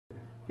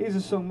Here's a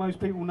song most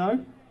people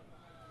know.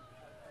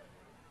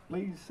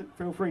 Please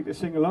feel free to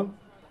sing along.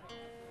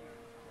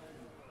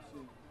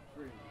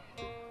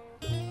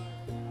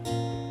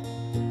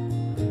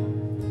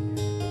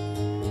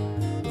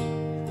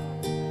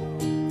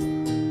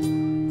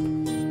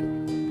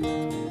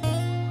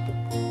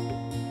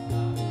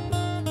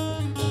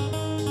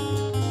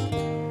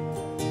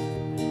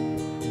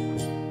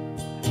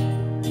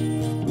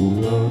 The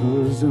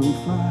world is on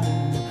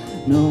fire,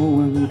 no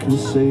one can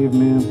save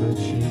me but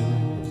you.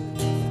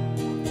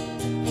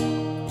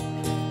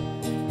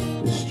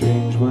 It's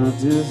strange what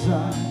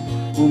desire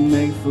will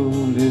make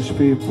foolish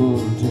people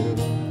do.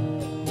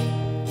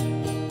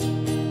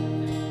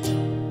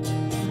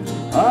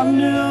 I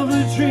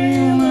never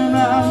dreamed that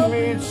I'd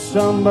meet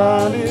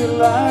somebody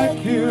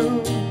like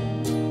you.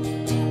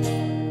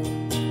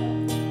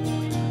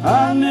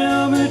 I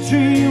never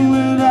dreamed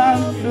that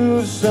I'd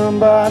lose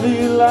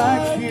somebody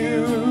like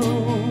you.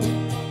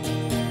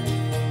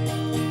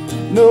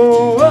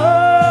 No, I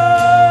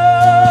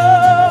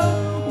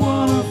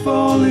wanna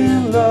fall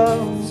in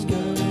love. This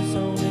girl is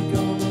only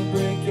gonna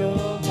break your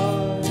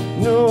heart.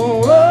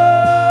 No, I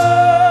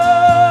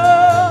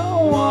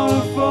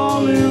wanna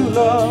fall in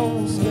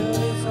love. This girl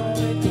is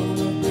only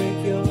gonna break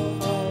your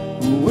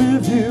heart.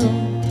 With you.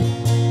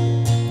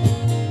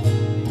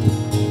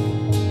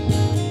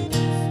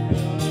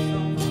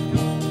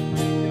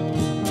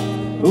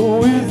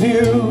 With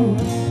you.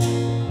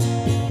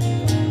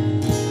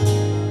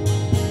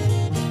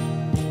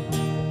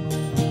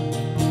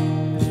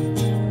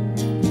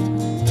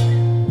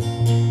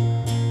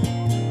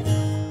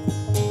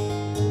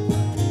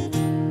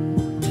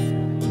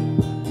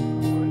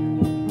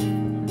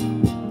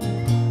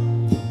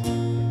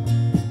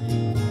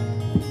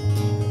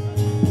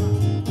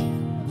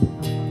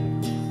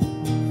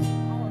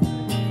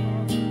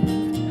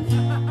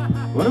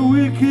 What a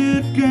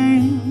wicked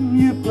game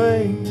you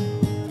play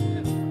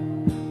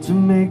to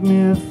make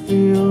me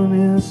feel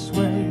this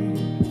way.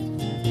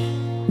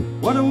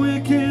 What a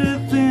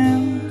wicked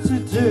thing to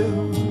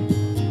do,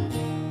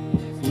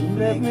 to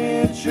make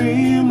me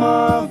dream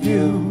of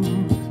you.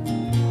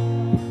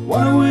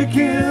 What a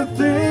wicked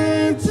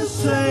thing to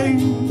say,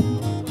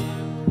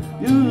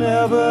 you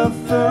never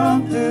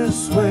felt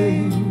this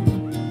way.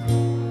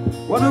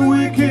 What a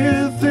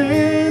wicked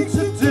thing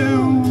to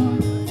do,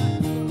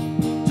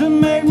 to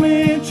make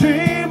me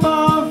dream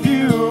of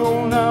you.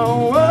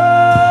 Now I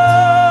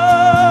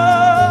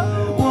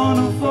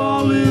wanna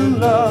fall in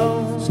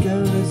love. This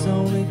girl is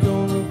only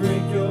gonna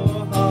break your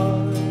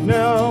heart.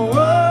 Now I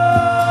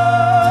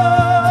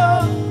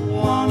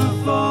wanna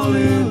fall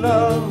in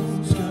love.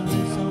 This girl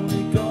is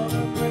only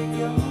gonna break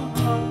your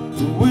heart.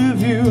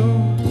 With you.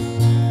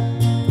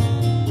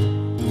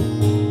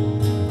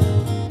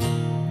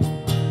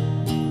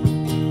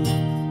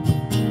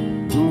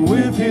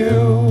 With you.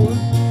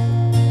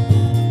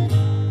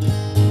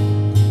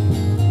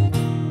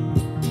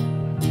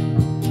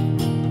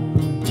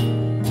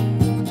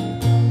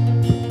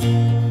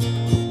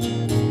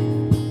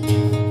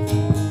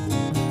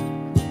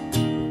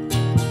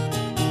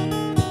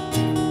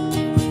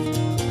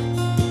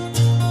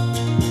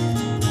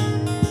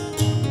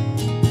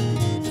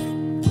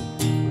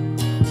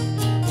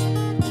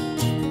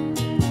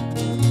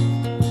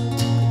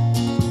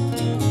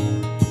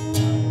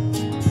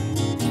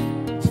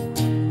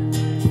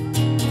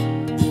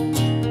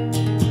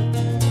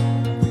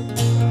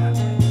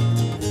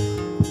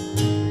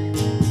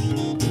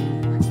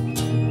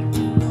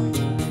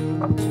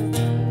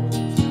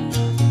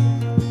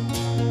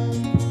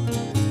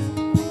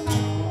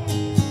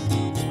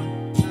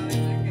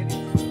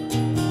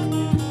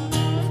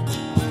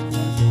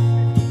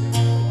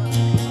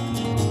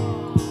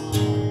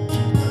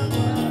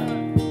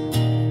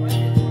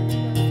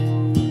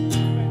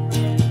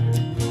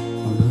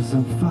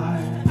 On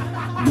fire,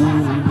 no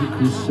one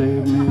can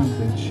save me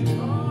but you.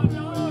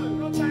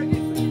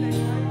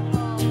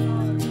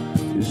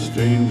 It's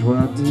strange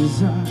what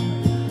desire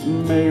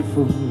made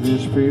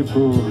foolish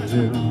people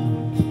do.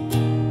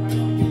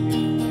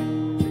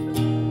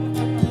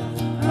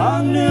 I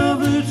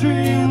never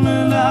dreamed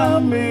that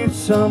I'd meet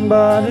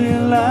somebody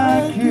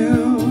like you.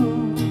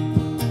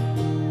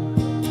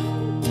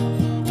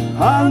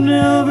 I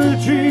never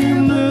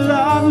dreamed that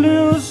I'd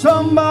lose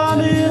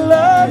somebody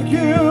like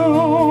you.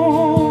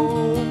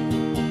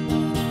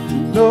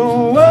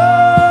 No, I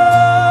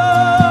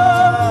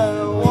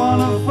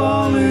wanna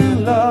fall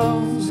in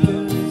love. This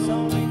girl is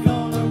only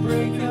gonna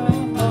break your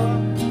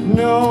heart.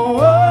 No,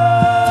 I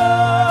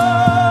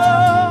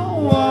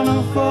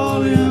wanna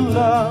fall in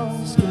love.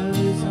 This girl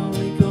is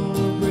only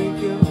gonna break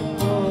your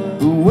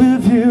heart.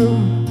 With you.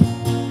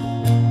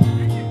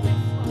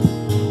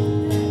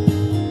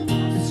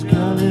 This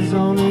girl is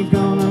only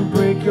gonna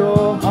break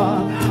your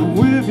heart.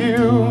 With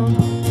you.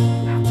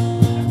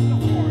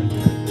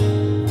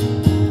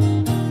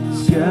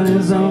 Girl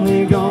is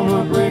only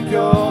gonna break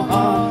your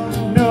heart.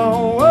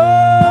 No, I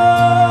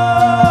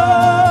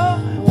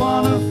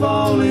wanna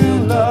fall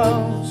in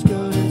love. This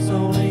girl is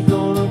only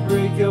gonna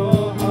break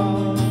your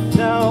heart.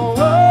 Now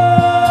I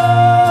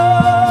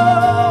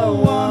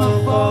wanna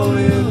fall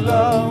in love.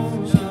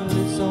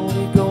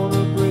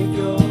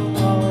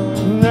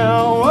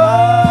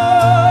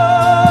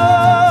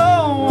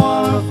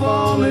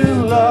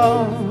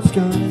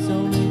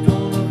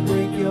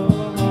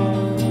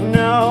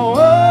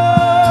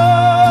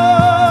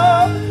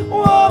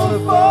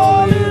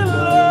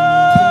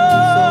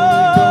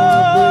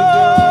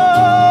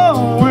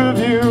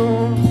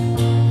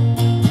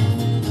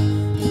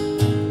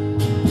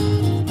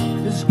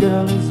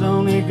 girl is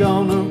only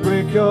gonna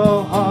break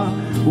your heart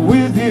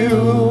with you.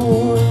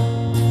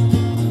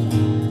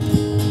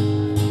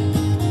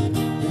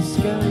 This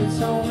girl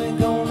is only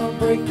gonna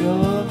break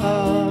your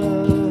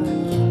heart.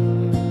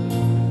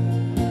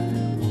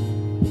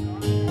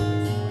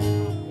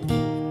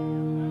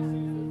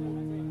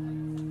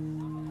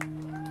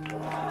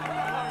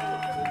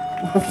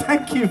 Well,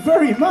 thank you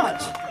very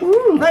much.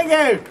 Woo. Thank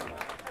you.